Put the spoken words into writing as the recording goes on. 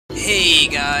Hey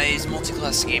guys,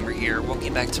 Multiclass Gamer here.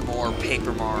 Welcome back to more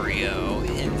Paper Mario.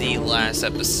 In the last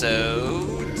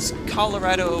episode, Professor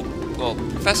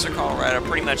Colorado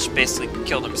pretty much basically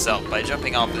killed himself by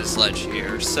jumping off this ledge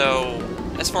here. So,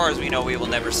 as far as we know, we will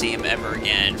never see him ever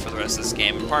again for the rest of this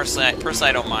game. And personally,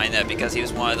 I don't mind that because he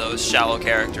was one of those shallow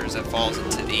characters that falls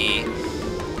into the,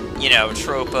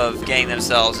 trope of getting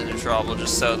themselves into trouble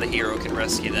just so the hero can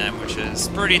rescue them, which is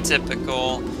pretty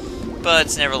typical.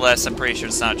 But nevertheless, I'm pretty sure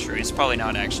it's not true. He's probably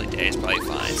not actually dead. He's probably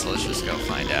fine. So let's just go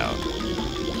find out.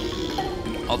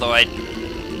 Although I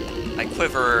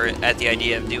quiver at the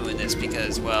idea of doing this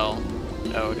because, well,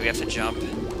 do we have to jump?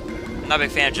 I'm not a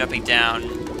big fan of jumping down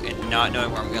and not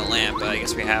knowing where I'm going to land, but I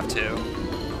guess we have to.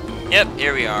 Yep,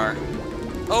 here we are.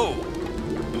 Oh,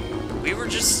 we were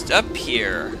just up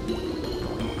here,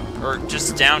 or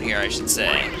just down here, I should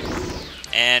say.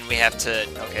 And we have to.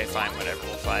 Okay, fine, whatever.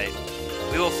 We'll fight.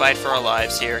 We will fight for our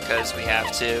lives here, because we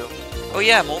have to. Oh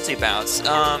yeah, multi-bounce.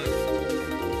 That's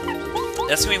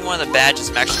going to be one of the badges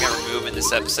I'm actually going to remove in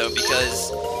this episode,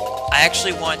 because I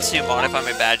actually want to modify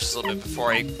my badges a little bit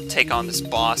before I take on this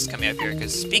boss coming up here,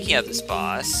 because speaking of this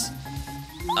boss,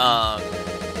 okay,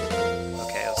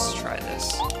 let's try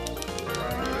this.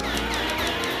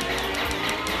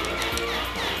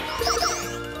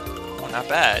 Oh, not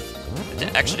bad.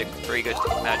 It actually did a pretty good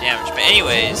amount of damage, but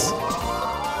anyways,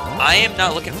 I am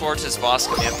not looking forward to this boss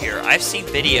coming up here. I've seen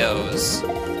videos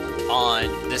on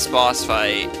this boss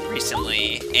fight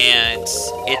recently, and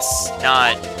it's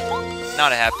not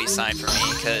a happy sign for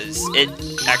me, because it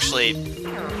actually...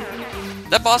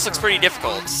 That boss looks pretty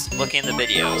difficult, looking at the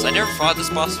videos. I never fought this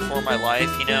boss before in my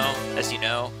life, as you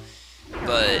know,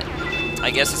 but I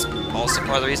guess it's also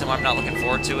part of the reason why I'm not looking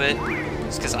forward to it.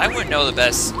 It's because I wouldn't know the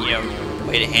best,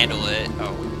 way to handle it.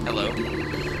 Oh, hello.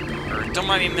 Don't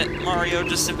mind me, Mario,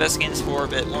 just investigating this for a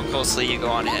bit more closely. You go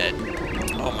on ahead.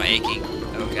 Oh, my aching.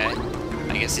 Okay.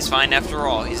 I guess he's fine after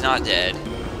all. He's not dead.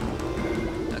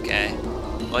 Okay.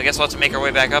 Well, I guess we'll have to make our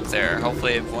way back up there.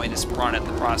 Hopefully avoid this prawn in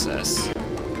the process.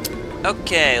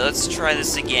 Okay, let's try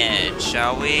this again,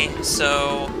 shall we?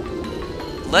 So,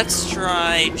 let's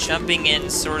try jumping in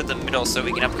sort of the middle so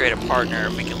we can upgrade a partner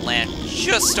if we can land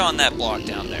just on that block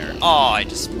down there. Oh, I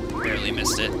just barely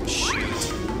missed it. Shoot.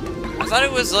 I thought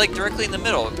it was, like, directly in the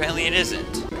middle. Apparently it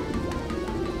isn't.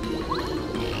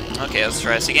 Okay, let's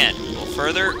try this again. A little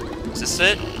further. Does this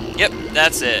fit? Yep,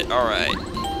 that's it. Alright.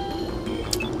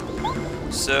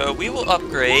 So, we will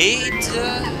upgrade...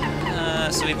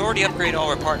 so we've already upgraded all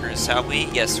our partners, have we?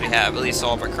 Yes, we have. At least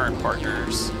all of our current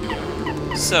partners.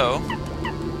 So,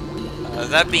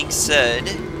 that being said,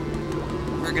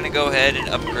 we're going to go ahead and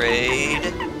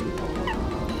upgrade...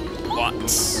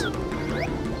 Watts.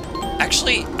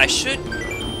 Actually, I should...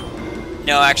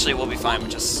 No, actually, we'll be fine with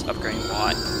just upgrading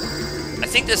Watt. I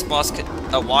think this boss could...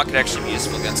 Watt could actually be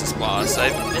useful against this boss.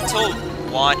 I've been told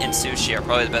Watt and Sushi are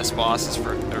probably the best bosses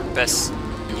for... or best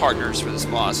partners for this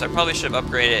boss. I probably should have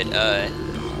upgraded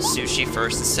Sushi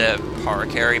first instead of Power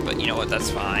Carry, but you know what,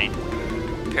 that's fine.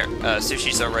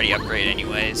 Sushi's already upgraded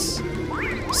anyways.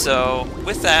 So,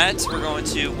 with that, we're going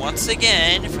to, once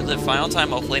again, for the final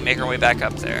time, hopefully make our way back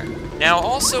up there. Now,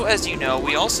 also, as you know,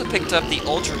 we also picked up the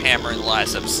Ultra Hammer in the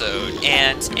last episode,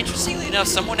 and interestingly enough,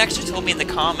 someone actually told me in the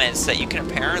comments that you can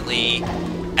apparently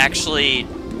actually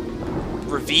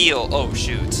reveal... Oh,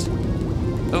 shoot.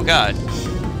 Oh, God.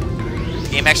 The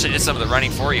game actually did some of the running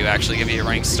for you, actually give you a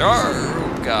running star.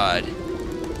 Oh, God.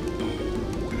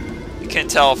 You couldn't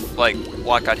tell if, like,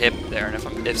 Watt got hit there, and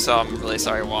if so, I'm really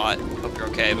sorry, Watt. Hope you're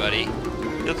okay, buddy.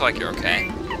 You look like you're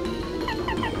okay.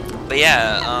 But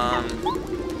yeah,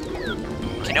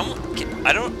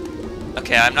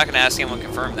 Okay, I'm not gonna ask anyone to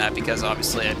confirm that because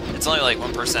obviously it's only like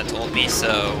one person that told me,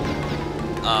 so...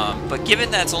 but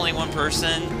given that it's only one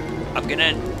person, I'm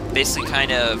gonna basically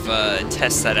kind of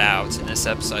test that out in this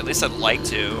episode. At least I'd like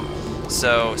to.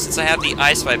 So, since I have the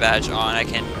I Spy badge on, I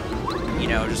can,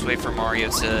 just wait for Mario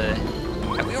to...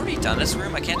 Have we already done this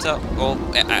room? I can't tell. Well,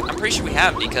 I'm pretty sure we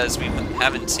have because we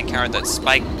haven't encountered that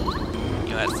spike,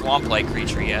 that thwomp-like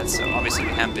creature yet, so obviously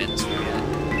we haven't been through yet.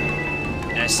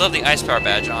 And I still have the Ice Power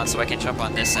badge on, so I can jump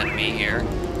on this enemy here.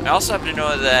 I also have to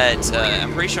know that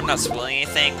I'm pretty sure I'm not spoiling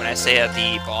anything when I say that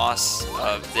the boss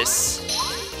of this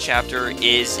chapter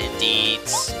is indeed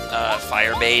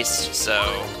fire-based, so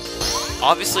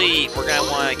obviously we're going to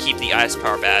want to keep the Ice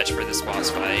Power badge for this boss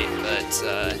fight,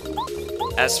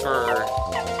 but as for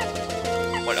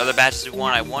what other badges we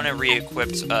want, I want to re-equip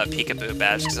Peekaboo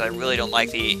badge because I really don't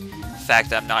like the fact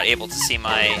that I'm not able to see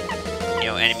my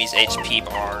enemies' HP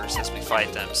bars as we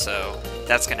fight them, so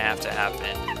that's gonna have to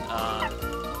happen.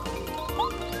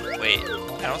 Wait,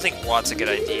 I don't think Watt's a good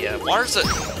idea. Water's a...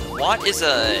 Watt is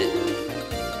a...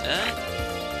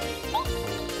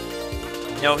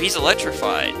 No, he's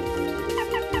electrified.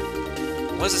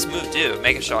 What does this move do?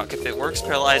 Mega Shock. If it works,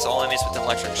 paralyze all enemies with an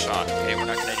electric shock. Okay, we're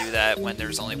not going to do that when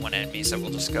there's only one enemy, so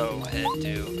we'll just go ahead and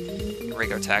do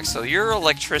regular attack. So you're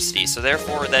electricity, so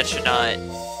therefore that should not...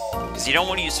 Because you don't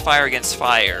want to use fire against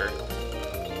fire.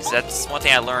 Because that's one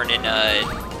thing I learned in...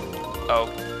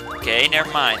 Okay,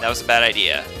 never mind. That was a bad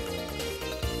idea.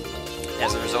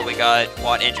 As a result, we got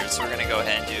Watt injured, so we're going to go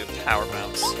ahead and do Power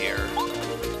Bounce here.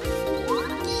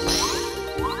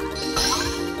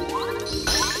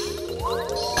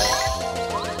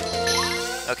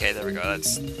 Okay, there we go.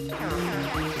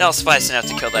 That'll suffice enough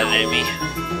to kill that enemy.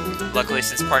 Luckily,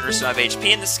 since partners don't have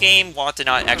HP in this game, Watt did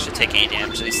not actually take any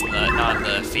damage, at least not in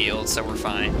the field, so we're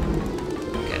fine.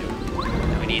 Okay,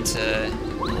 now we need to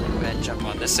go ahead and jump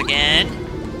on this again,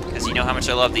 because you know how much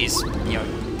I love these,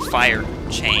 fire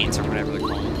chains or whatever they're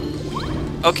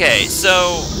called. Okay,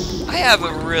 so I have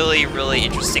a really, really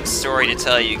interesting story to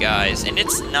tell you guys, and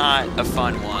it's not a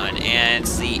fun one, and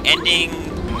the ending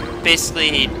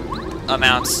basically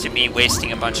amounts to me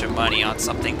wasting a bunch of money on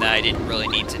something that I didn't really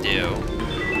need to do.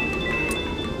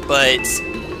 But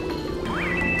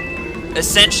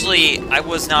essentially, I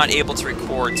was not able to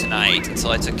record tonight until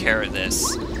I took care of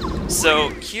this. So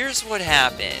here's what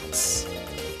happens.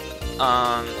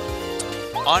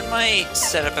 On my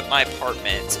setup at my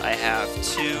apartment, I have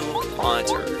 2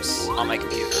 monitors on my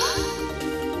computer.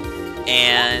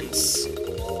 And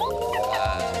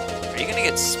are you gonna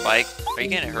get spiked? Are you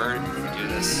gonna hurt if we do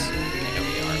this?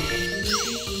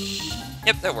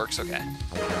 Yep, that works, okay.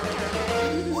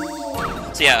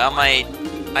 So yeah,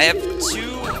 I have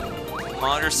 2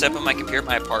 monitors set up on my computer at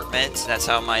my apartment. That's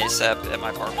how my setup at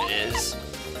my apartment is.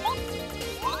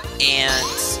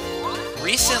 And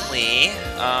recently,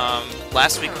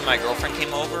 last week when my girlfriend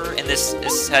came over, and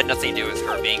this had nothing to do with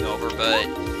her being over, but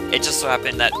it just so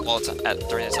happened that, well,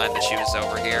 during the time that she was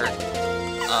over here,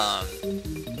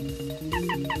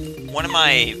 one of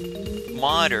my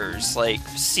monitors,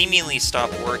 seemingly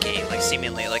stopped working. I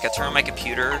turned on my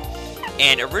computer,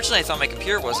 and originally I thought my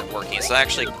computer wasn't working, so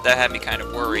actually that had me kind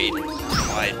of worried.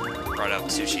 Why I brought out the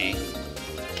sushi.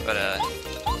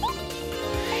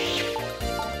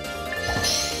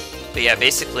 But yeah,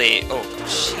 basically, oh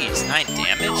jeez, 9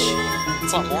 damage?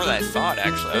 That's a lot more than I thought,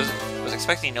 actually. I was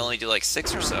expecting to only do like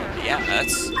 6 or so. But yeah,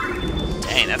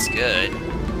 dang, that's good.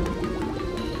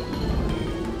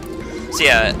 So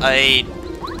yeah,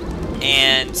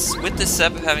 and with the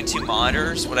setup of having 2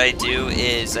 monitors, what I do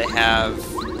is I have,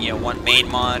 one main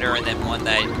monitor and then one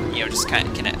that, just kind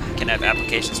of can have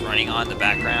applications running on the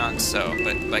background,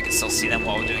 but I can still see them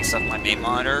while doing stuff on my main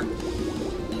monitor.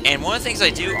 And one of the things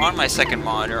I do on my second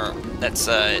monitor, that's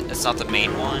not the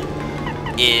main one,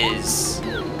 is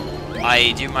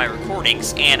I do my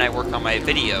recordings and I work on my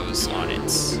videos on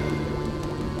it.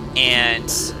 And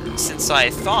since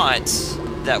I thought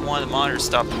that one of the monitors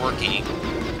stopped working,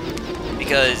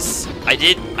 because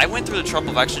I went through the trouble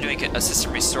of actually doing a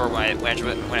system restore when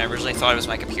I originally thought it was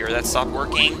my computer that stopped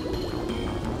working,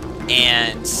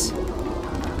 and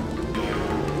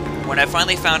when I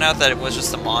finally found out that it was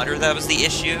just the monitor that was the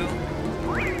issue,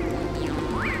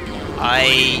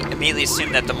 I immediately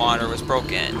assumed that the monitor was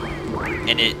broken,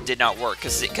 and it did not work,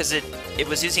 because it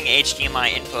was using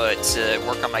HDMI input to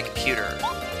work on my computer.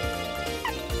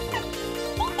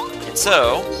 And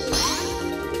so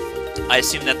I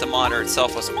assumed that the monitor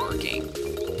itself wasn't working,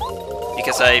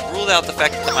 because I ruled out the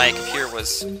fact that my computer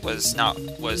was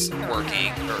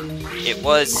working, or it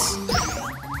was.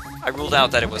 I ruled out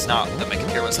that it was not, that my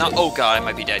computer was not. Oh god, I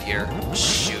might be dead here.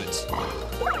 Shoot.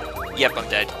 Yep, I'm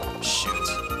dead. Shoot.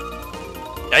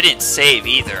 I didn't save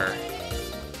either.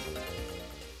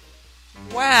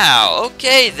 Wow.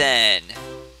 Okay then.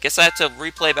 Guess I have to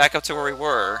replay back up to where we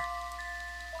were.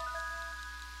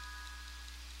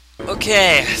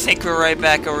 Okay, I think we're right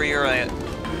back over here.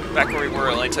 Back where we were.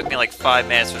 It only took me like 5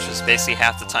 minutes, which was basically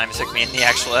half the time it took me in the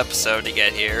actual episode to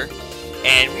get here.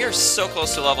 And we are so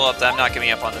close to level up that I'm not giving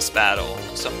up on this battle.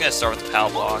 So I'm going to start with the PAL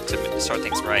block to start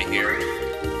things right here.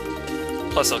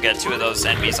 Plus I'll get 2 of those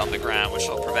enemies on the ground, which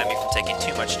will prevent me from taking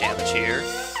too much damage here.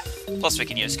 Plus we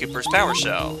can use Cooper's Power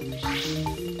Shell.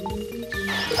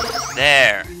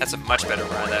 There! That's a much better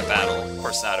run of that battle. Of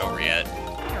course it's not over yet.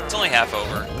 It's only half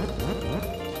over.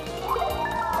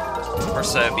 Of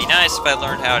course, it'd be nice if I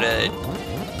learned how to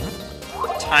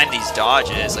time these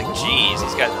dodges. Like, geez,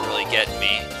 these guys are really getting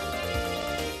me.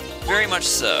 Very much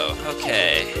so.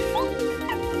 Okay.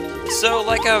 So,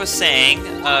 like I was saying,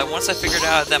 once I figured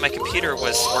out that my computer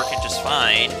was working just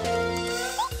fine,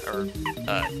 or,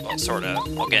 well, sort of,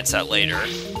 we'll get into that later,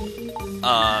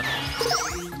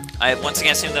 I once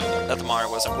again assumed that the monitor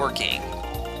wasn't working.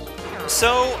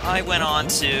 So I went on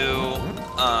to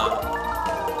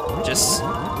just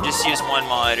use one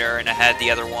monitor, and I had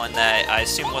the other one that I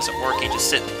assumed wasn't working,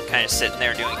 just kind of sitting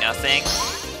there doing nothing.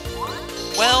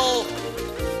 Well,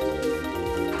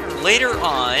 later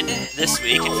on this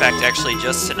week, in fact, actually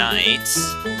just tonight,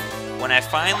 when I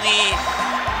finally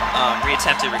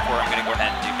reattempted record, I'm going to go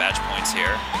ahead and do badge points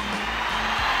here.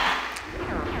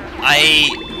 I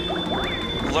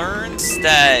learned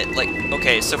that, like,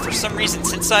 okay, so for some reason,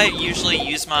 since I usually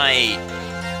use my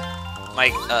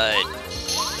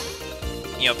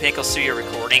you know, Pinnacle Studio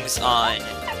recordings on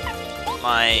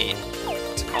my,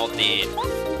 what's it called, on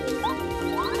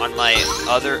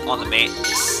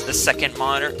the second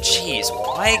monitor. Jeez,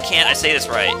 why can't I say this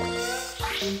right?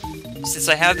 Since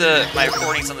I have my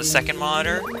recordings on the second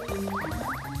monitor.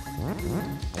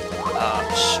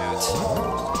 Shoot.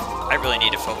 I really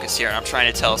need to focus here. I'm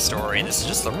trying to tell a story, and this is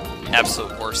just the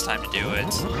absolute worst time to do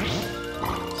it.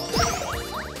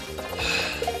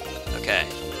 Okay.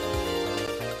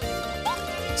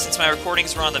 Since my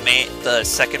recordings were on the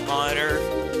second monitor,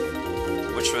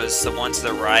 which was the one to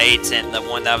the right, and the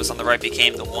one that was on the right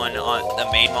became the one on the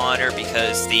main monitor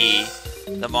because the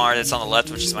monitor that's on the left,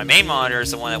 which is my main monitor,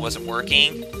 is the one that wasn't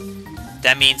working.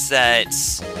 That means that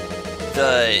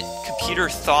the computer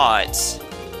thought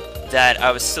that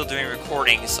I was still doing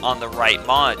recordings on the right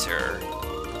monitor,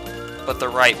 but the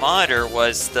right monitor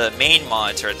was the main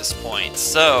monitor at this point.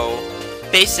 So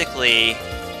basically,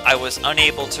 I was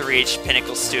unable to reach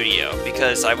Pinnacle Studio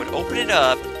because I would open it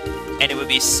up and it would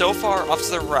be so far off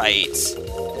to the right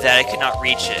that I could not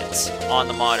reach it on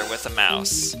the monitor with a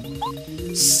mouse.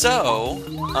 So,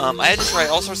 I had to try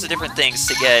all sorts of different things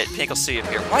to get Pinnacle Studio up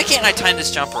here. Why can't I time this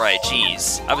jump right?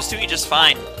 Jeez. I was doing just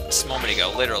fine just a moment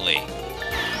ago, literally.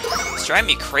 It's driving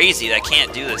me crazy that I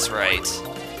can't do this right.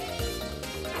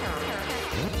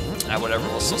 Whatever,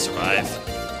 we'll still survive.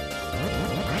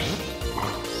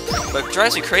 But it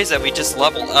drives me crazy that we just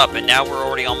leveled up and now we're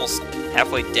already almost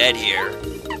halfway dead here.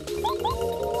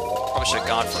 Probably should have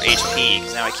gone for HP,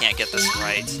 because now I can't get this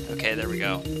right. Okay, there we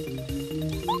go.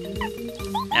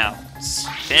 Now, let's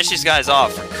finish these guys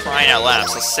off for crying out loud. I'm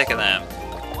so sick of them.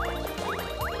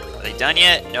 Are they done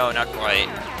yet? No, not quite.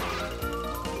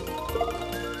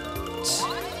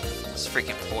 It's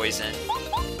freaking poison.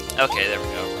 Okay, there we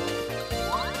go.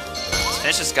 Let's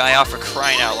finish this guy off for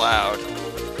crying out loud.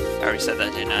 I already said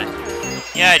that, didn't I?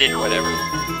 Yeah, I did, whatever.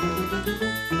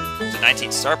 The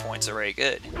 19 star points are very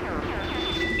good.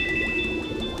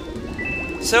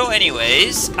 So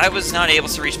anyways, I was not able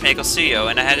to reach Pinnacle Studio,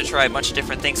 and I had to try a bunch of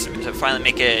different things to finally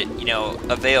make it, you know,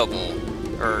 available,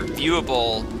 or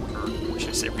viewable, or should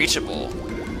I say reachable.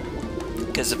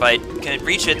 Because if I couldn't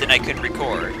reach it, then I couldn't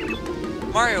record.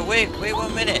 Mario, wait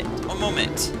 1 minute. 1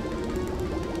 moment.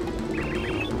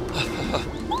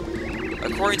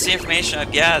 According to the information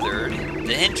I've gathered,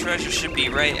 the hidden treasure should be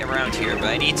right around here, but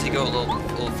I need to go a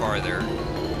little farther.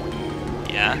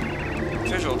 Yeah?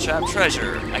 Treasure will trap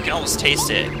treasure. I can almost taste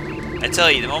it. I tell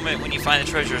you, the moment when you find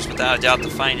the treasure is without a doubt the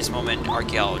finest moment in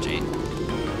archaeology.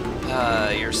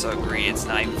 You're so greedy, it's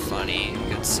not even funny,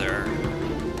 good sir.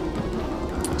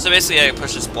 So basically I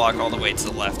push this block all the way to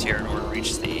the left here in order to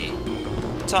reach the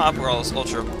top where all those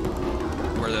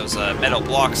metal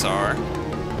blocks are.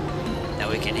 Now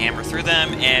we can hammer through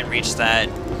them and reach that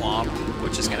womp,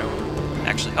 which is going to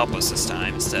actually help us this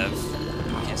time instead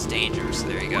of against danger. So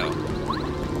there you go.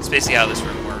 That's basically how this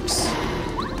room works.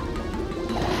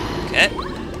 Okay.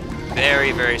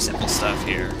 Very, very simple stuff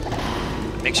here.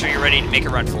 Make sure you're ready to make a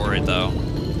run for it, though.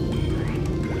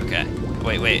 Okay.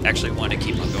 Wait. Actually, I want to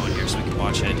keep on going here so we can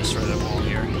watch it. Destroy the wall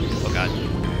here. Oh, God.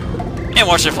 And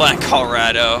watch it fly in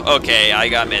Colorado. Okay, I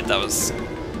gotta admit, that was...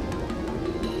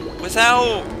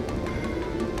 Without...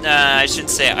 Nah, I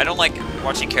shouldn't say it. I don't like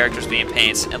watching characters be in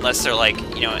pain unless they're, like,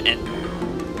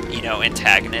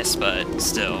 antagonists, but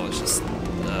still, it's just...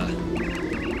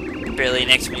 Barely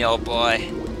nicked me, old boy.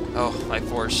 Oh, my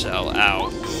force shell. Ow.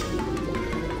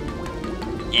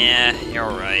 Yeah, you're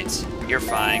alright. You're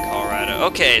fine, Colorado.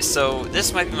 Okay, so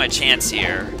this might be my chance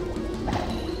here.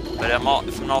 But if I'm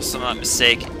also not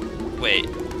mistaken... Wait.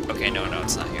 Okay, no,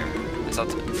 it's not here. I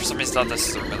thought, for some reason, I thought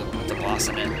this was the room with the boss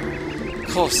in it.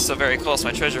 Close, so very close.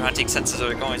 My treasure hunting senses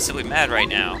are going simply mad right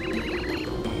now.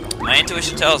 My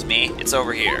intuition tells me it's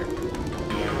over here.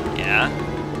 Yeah?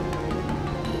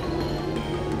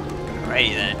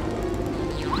 Alrighty then.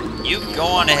 You go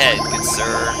on ahead, good sir.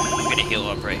 I'm gonna heal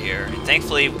up right here. And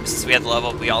thankfully, since we had the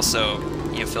level up, we also,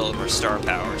 filled up our star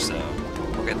power, so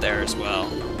we're good there as well.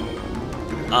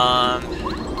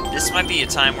 This might be a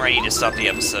time where I need to stop the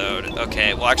episode.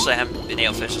 Okay, well actually I haven't been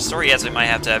able to finish the story yet, so we might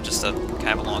have to have just a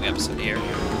kind of a long episode here.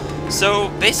 So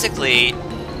basically,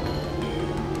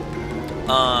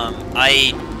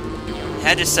 I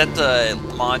had to set the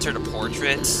monitor to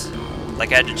portrait.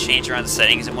 Like I had to change around the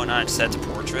settings and whatnot to set it to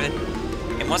portrait.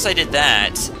 And once I did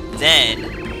that,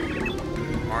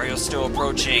 then Mario's still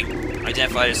approaching.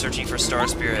 Identified as searching for Star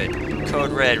Spirit.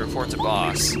 Code red. Report to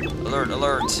boss. Alert!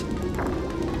 Alert!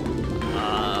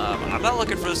 I'm not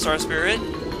looking for the Star Spirit.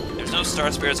 There's no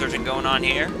Star Spirit searching going on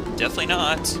here. Definitely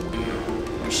not.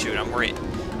 Oh, shoot! I'm worried.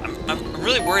 I'm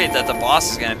really worried that the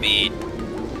boss is gonna be.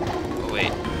 Oh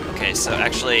wait. Okay, so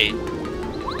actually.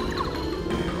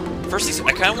 First,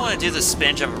 I kind of want to do the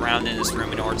spin jump around in this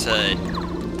room in order to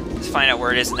find out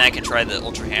where it is, and then I can try the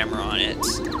Ultra Hammer on it.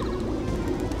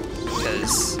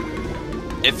 Because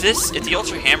if the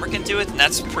Ultra Hammer can do it, then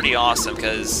that's pretty awesome.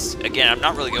 Because again, I'm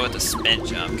not really good with the spin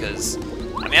jump. Because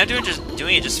I mean, I'm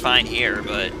doing it just fine here,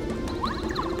 but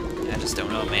I just don't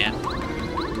know, man.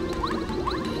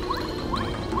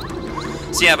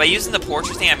 So yeah, by using the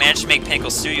portrait thing, I managed to make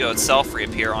Pinnacle Studio itself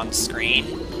reappear on the screen,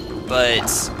 but.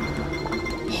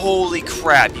 Holy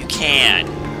crap, you can!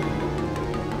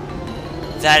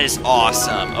 That is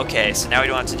awesome. Okay, so now we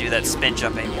don't have to do that spin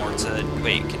jump anymore to...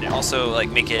 Wait, can it also, like,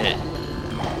 make it...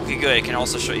 Okay, good. It can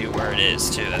also show you where it is,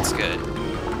 too. That's good.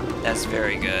 That's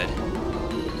very good.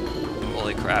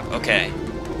 Holy crap. Okay.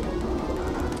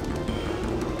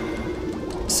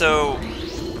 So...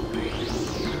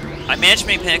 I managed to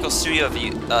make Pinnacle Studio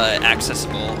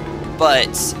accessible,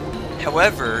 but...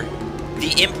 However...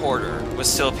 The importer was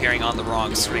still appearing on the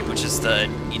wrong screen, which is the,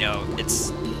 you know, it's,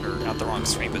 or not the wrong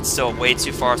screen, but still way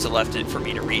too far to the left for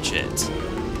me to reach it.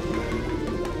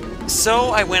 So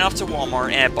I went off to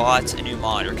Walmart and I bought a new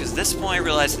monitor, because at this point I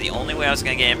realized that the only way I was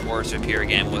going to get importers to appear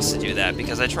again was to do that,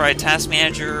 because I tried Task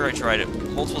Manager, I tried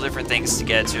multiple different things to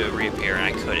get it to reappear, and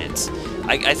I couldn't.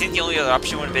 I think the only other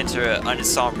option would have been to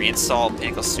uninstall and reinstall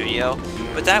Pinnacle Studio,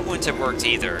 but that wouldn't have worked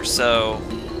either, so...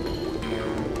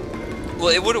 Well,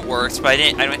 it would have worked, but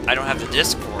I don't have the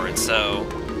disc for it, so...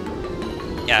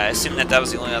 Yeah, I assumed that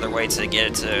was the only other way to get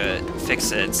it to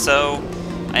fix it. So,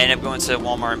 I ended up going to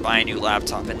Walmart and buying a new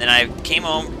laptop. And then I came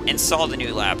home, installed the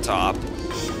new laptop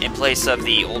in place of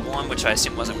the old one, which I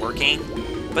assumed wasn't working.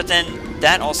 But then,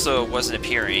 that also wasn't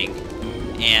appearing.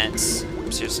 And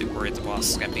I'm seriously worried the boss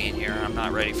is going to be in here. I'm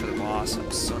not ready for the boss.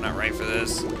 I'm so not ready for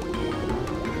this.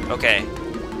 Okay.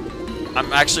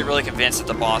 I'm actually really convinced that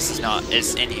the boss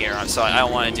is in here. So I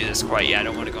don't want to do this quite yet. I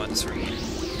don't want to go in this room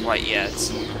quite yet.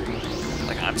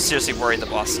 Like, I'm seriously worried the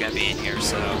boss is going to be in here.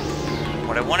 So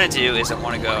what I want to do is I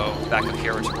want to go back up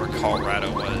here, which is where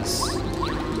Colorado was.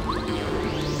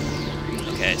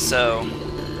 Okay, so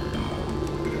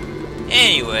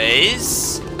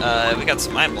anyways, we got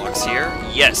some item blocks here.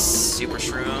 Yes, Super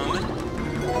Shroom,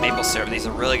 Maple Syrup. These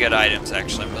are really good items,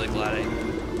 actually. I'm really glad I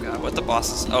got what the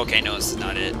boss is. Okay, no, this is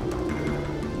not it.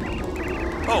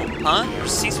 Oh, huh? There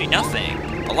seems to be nothing.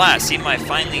 Alas, even my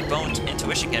finely boned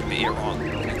intuition can be a wrong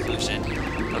conclusion.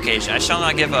 Okay, I shall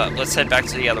not give up. Let's head back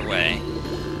to the other way.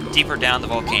 Deeper down the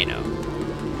volcano.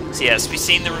 So yes, we've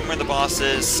seen the room where the boss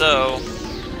is, so...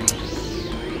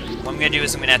 What I'm going to do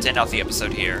is I'm going to have to end off the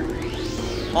episode here.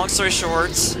 Long story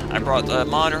short, I brought the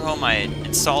monitor home, I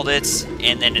installed it,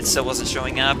 and then it still wasn't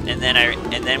showing up, and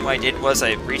then what I did was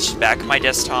I reached back at my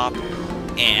desktop,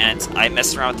 and I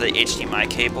messed around with the HDMI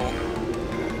cable.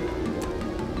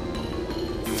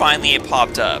 Finally it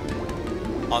popped up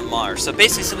on monitor. So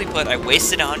basically, simply put, I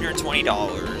wasted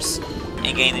 $120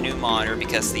 in getting the new monitor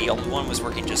because the old one was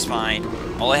working just fine.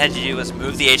 All I had to do was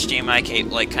move the HDMI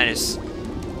cable, like kind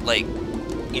of, like,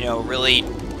 you know, really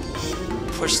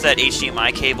push that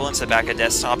HDMI cable into the back of the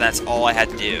desktop. And that's all I had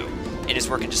to do. It is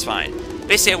working just fine.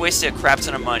 Basically, I wasted a crap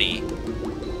ton of money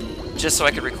just so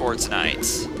I could record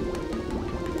tonight.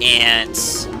 And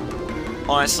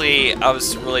honestly, I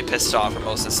was really pissed off for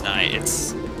most of this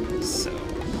night.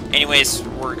 Anyways,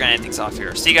 we're gonna end things off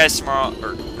here. See you guys tomorrow,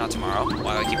 or not tomorrow.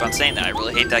 Why do I keep on saying that? I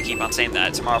really hate that I keep on saying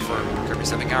that. Tomorrow for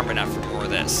Kirby's Epic Yarn, but not for more of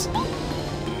this.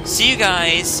 See you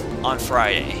guys on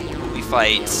Friday when we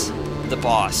fight the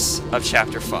boss of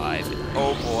Chapter 5.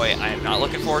 Oh boy, I am not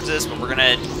looking forward to this, but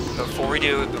before we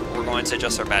do, we're going to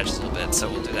adjust our badges a little bit,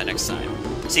 so we'll do that next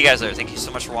time. See you guys later. Thank you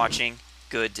so much for watching.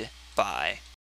 Goodbye.